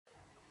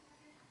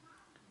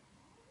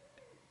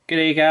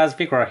G'day guys,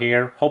 Vikra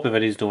here. Hope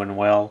everybody's doing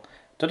well.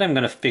 Today I'm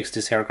going to fix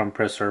this air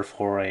compressor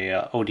for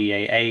a Audi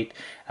A8.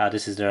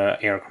 This is the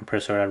air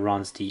compressor that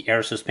runs the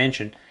air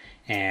suspension,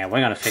 and we're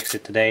going to fix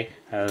it today.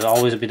 There's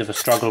always a bit of a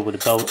struggle with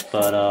the boat,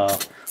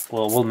 but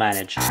we'll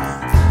manage.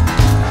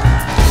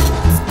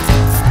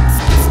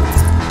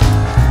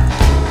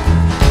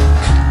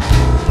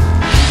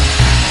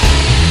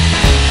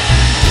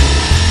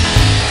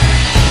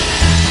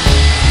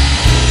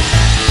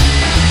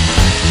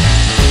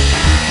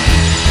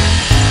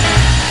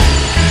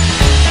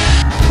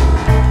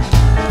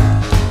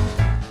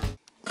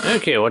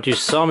 Okay, what you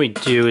saw me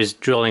do is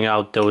drilling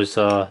out those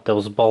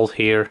bolts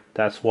here.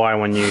 That's why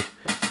when you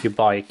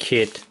buy a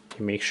kit,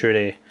 you make sure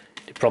they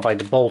provide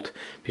the bolt,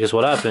 because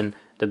what happened,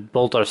 the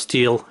bolts are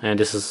steel and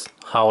this is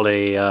how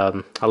they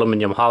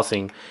aluminum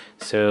housing.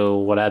 So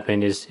what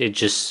happened is it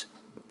just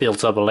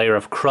builds up a layer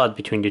of crud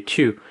between the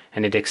two,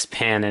 and it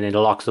expands and it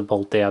locks the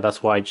bolt there.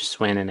 That's why I just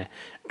went and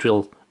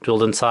drilled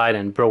inside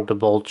and broke the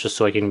bolt just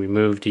so I can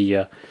remove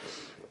the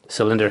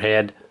cylinder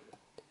head,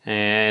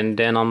 and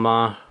then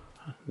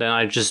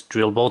I just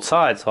drilled both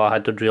sides, so I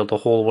had to drill the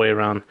whole way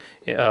around,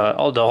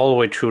 the whole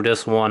way through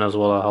this one as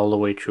well as all the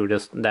way through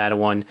that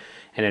one,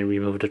 and then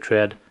remove the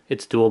thread.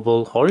 It's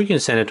doable, or you can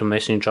send it to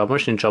Machine Shop.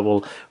 Machine Shop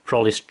will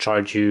probably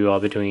charge you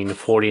between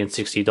 $40 and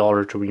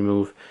 $60 to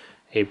remove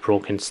a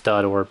broken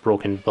stud or a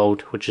broken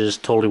bolt, which is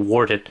totally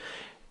worth it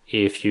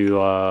if you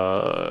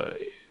know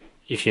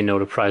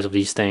the price of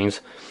these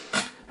things.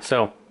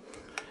 So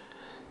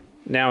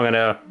now I'm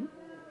gonna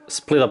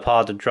split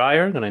apart the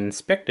dryer. I'm gonna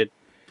inspect it.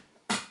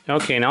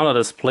 Okay, now that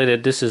I split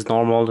it, this is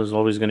normal. There's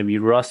always going to be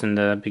rust in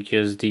there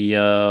because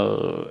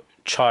the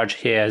charge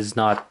here is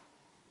not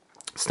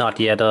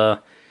yet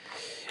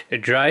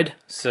dried.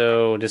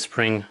 So this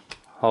spring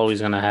always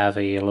going to have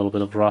a little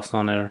bit of rust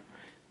on there.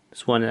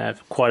 This one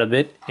have quite a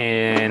bit,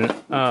 and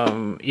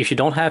if you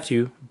don't have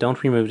to,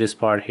 don't remove this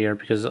part here,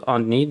 because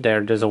underneath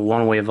there's a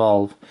one-way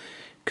valve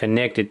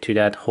connected to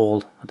that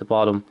hole at the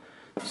bottom.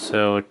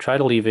 So try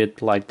to leave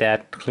it like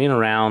that, clean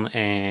around,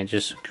 and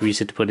just grease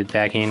it to put it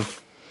back in.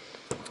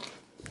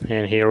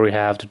 And here we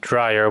have the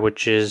dryer,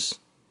 which is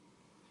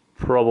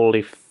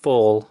probably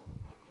full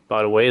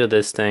by the weight of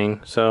this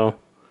thing. So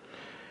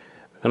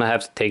we're gonna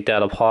have to take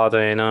that apart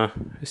and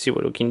see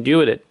what we can do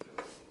with it.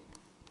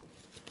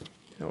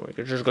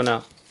 We're just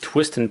gonna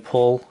twist and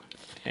pull,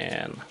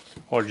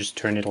 or just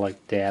turn it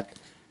like that.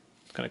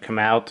 It's gonna come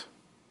out,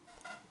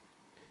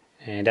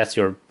 and that's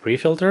your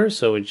pre-filter.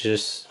 So we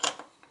just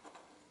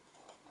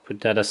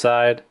put that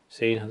aside.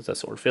 See,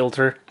 that's our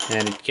filter,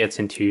 and it gets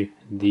into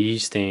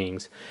these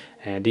things.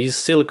 And these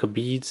silica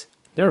beads,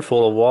 they're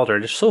full of water.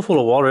 They're so full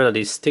of water that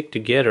they stick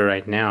together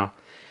right now.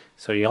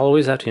 So you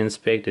always have to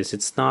inspect this.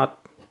 It's not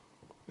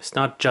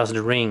just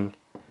the ring.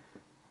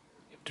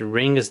 If the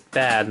ring is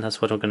bad,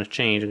 that's what we're gonna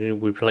change. We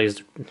replace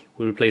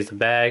the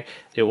bag.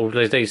 It will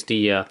replace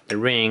the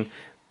ring,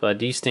 but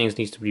these things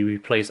need to be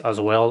replaced as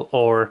well.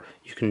 Or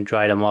you can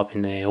dry them up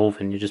in the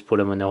oven. You just put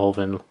them in the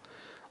oven,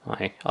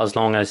 like as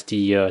long as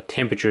the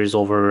temperature is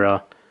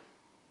over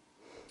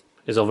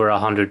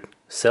 100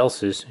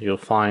 Celsius, you'll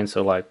find.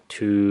 So like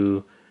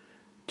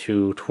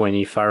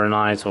 220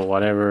 Fahrenheit or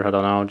whatever, I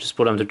don't know. Just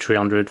put them to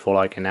 300 for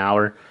like an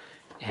hour,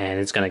 and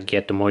it's gonna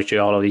get the moisture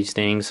out of these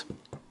things.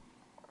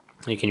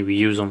 You can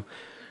reuse them,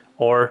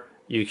 or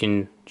you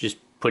can just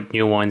put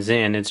new ones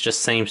in. It's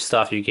just same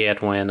stuff you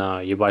get when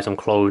you buy some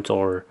clothes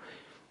or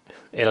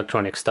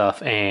electronic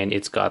stuff, and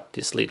it's got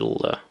this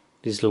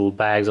these little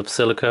bags of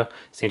silica.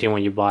 Same thing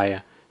when you buy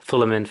a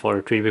filament for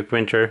a 3D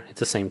printer. It's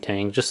the same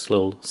thing, just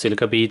little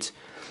silica beads.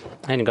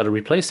 And you got to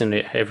replace them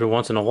every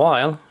once in a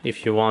while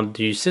if you want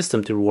the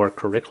system to work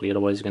correctly.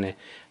 Otherwise, you're gonna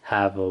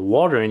have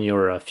water in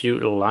your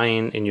fuel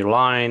line,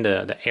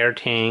 the air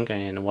tank,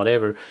 and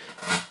whatever,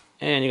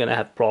 and you're gonna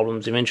have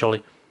problems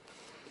eventually.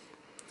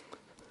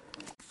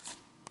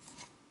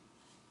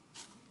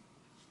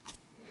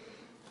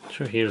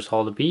 So here's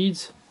all the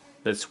beads.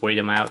 Let's weigh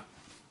them out.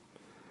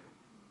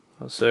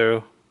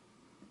 So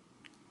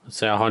let's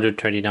say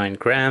 139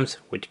 grams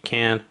with the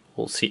can.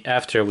 We'll see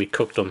after we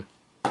cook them.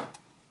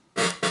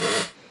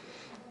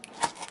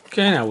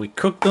 Okay, now we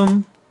cooked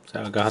them.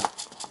 So I got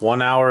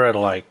 1 hour at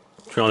like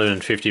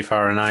 350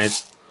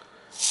 Fahrenheit.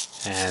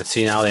 And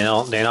see, now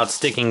they're not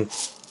sticking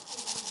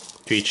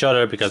to each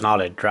other because now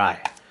they're dry.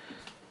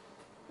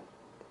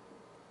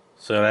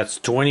 So that's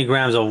 20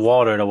 grams of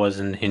water that was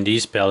in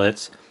these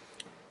pellets.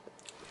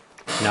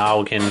 Now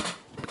we can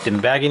put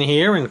them back in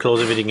here and close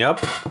everything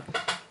up.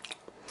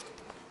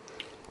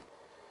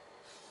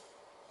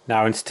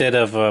 Now instead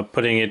of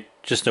putting it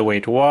just the way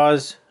it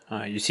was,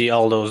 you see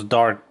all those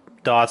dark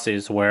dots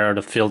is where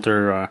the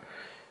filter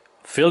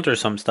filters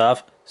some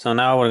stuff. So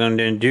now what I'm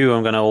going to do,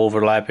 I'm going to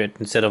overlap it.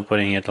 Instead of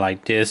putting it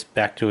like this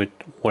back to it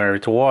where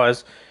it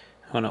was,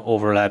 I'm going to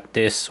overlap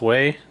this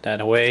way,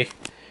 that way.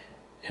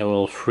 It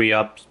will free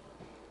up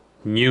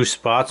new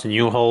spots,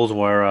 new holes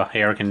where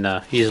air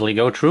can easily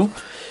go through.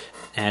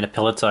 And the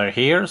pellets are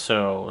here,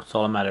 so it's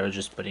all a matter of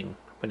just putting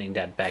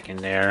that back in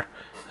there.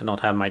 I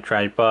don't have my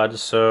tripod,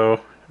 so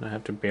I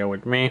have to bear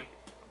with me.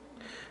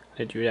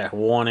 I do that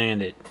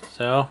one-handed.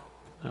 So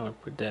I'm gonna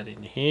put that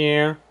in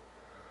here.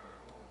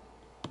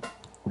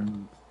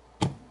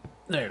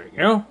 There we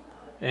go.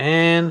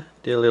 And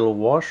the little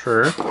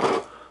washer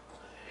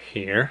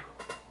here.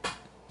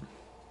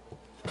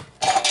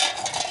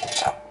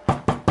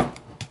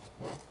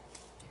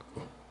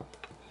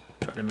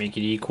 Try to make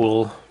it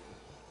equal.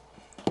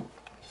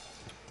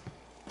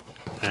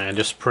 And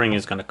the spring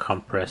is gonna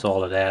compress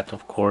all of that,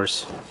 of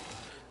course.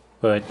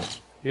 But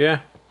yeah,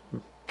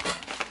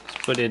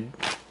 put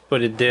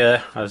it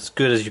there as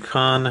good as you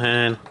can,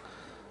 and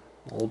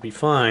it'll be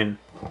fine.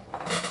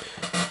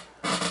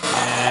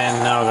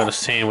 And now I'm gonna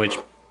sandwich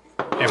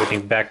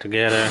everything back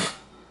together.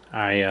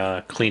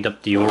 I cleaned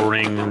up the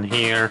O-ring in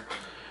here.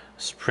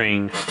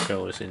 Spring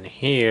goes in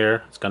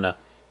here. It's gonna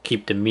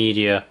keep the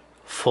media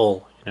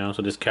full, you know.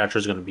 So this catcher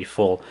is gonna be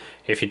full.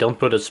 If you don't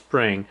put a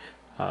spring,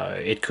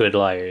 it could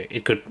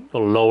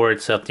lower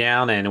itself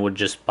down and it would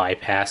just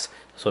bypass.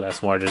 So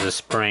that's why there's a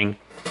spring.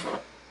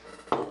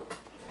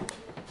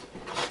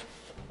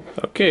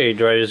 Okay,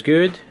 dry is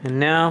good. And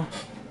now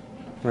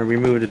I'm gonna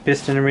remove the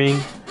piston ring.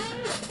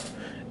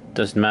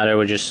 Doesn't matter.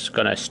 We're just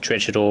gonna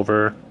stretch it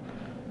over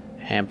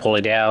and pull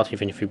it out.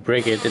 Even if you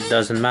break it, it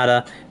doesn't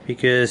matter,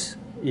 because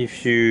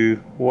if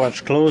you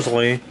watch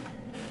closely,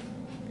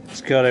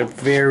 it's got a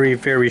very,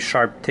 very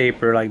sharp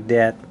taper like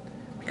that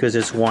because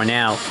it's worn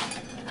out.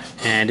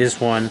 And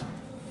this one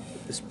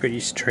is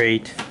pretty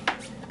straight.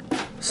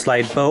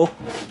 Slight bow,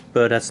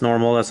 but that's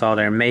normal, that's how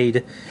they're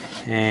made.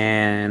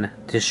 And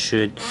this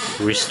should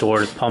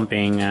restore the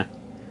pumping,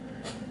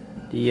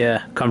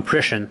 the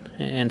compression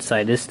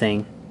inside this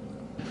thing.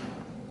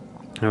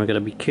 And we're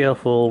gonna be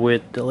careful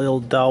with the little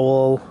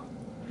dowel.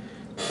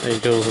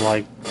 It goes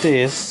like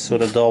this, so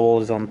the dowel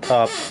is on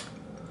top.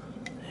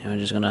 And we're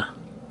just gonna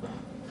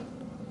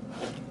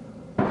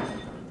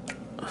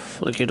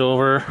flick it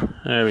over.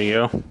 There we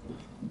go.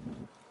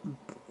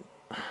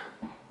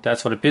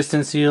 That's for the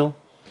piston seal.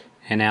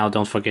 And now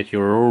don't forget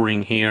your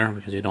O-ring here,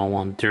 because you don't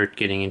want dirt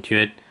getting into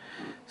it.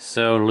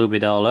 So lube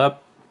it all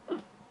up.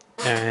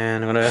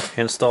 And I'm gonna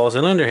install a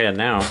cylinder head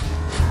now.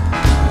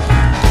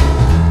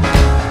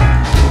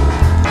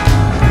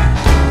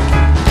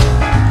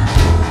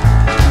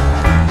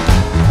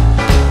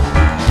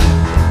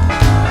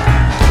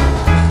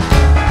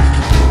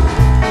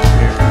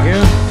 There we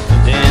go.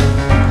 And then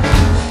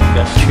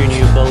got 2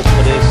 new bolts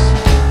for this.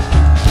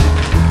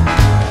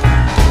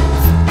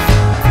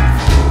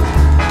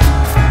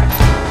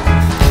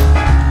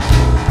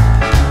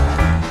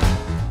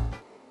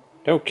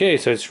 Okay,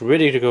 so it's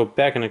ready to go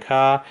back in the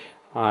car.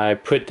 I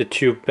put the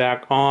tube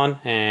back on,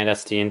 and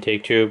that's the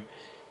intake tube.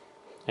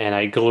 And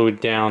I glued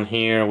down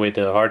here with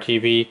the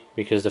RTV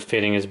because the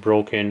fitting is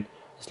broken.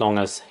 As long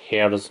as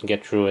hair doesn't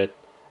get through it,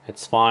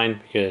 it's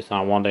fine, because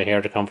I want the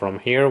hair to come from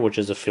here, which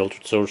is a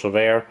filtered source of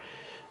air,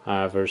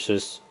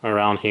 versus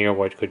around here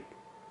where it could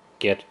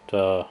get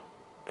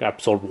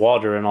absorb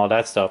water and all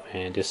that stuff,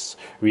 and this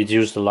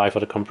reduces the life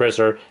of the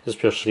compressor,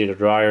 especially the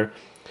dryer.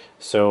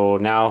 So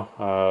now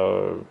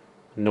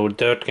no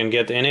dirt can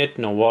get in it,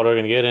 no water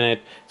can get in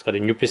it. It's got a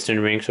new piston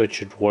ring, so it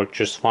should work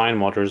just fine.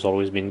 Motor's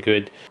always been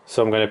good.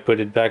 So I'm gonna put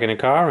it back in the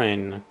car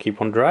and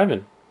keep on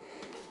driving.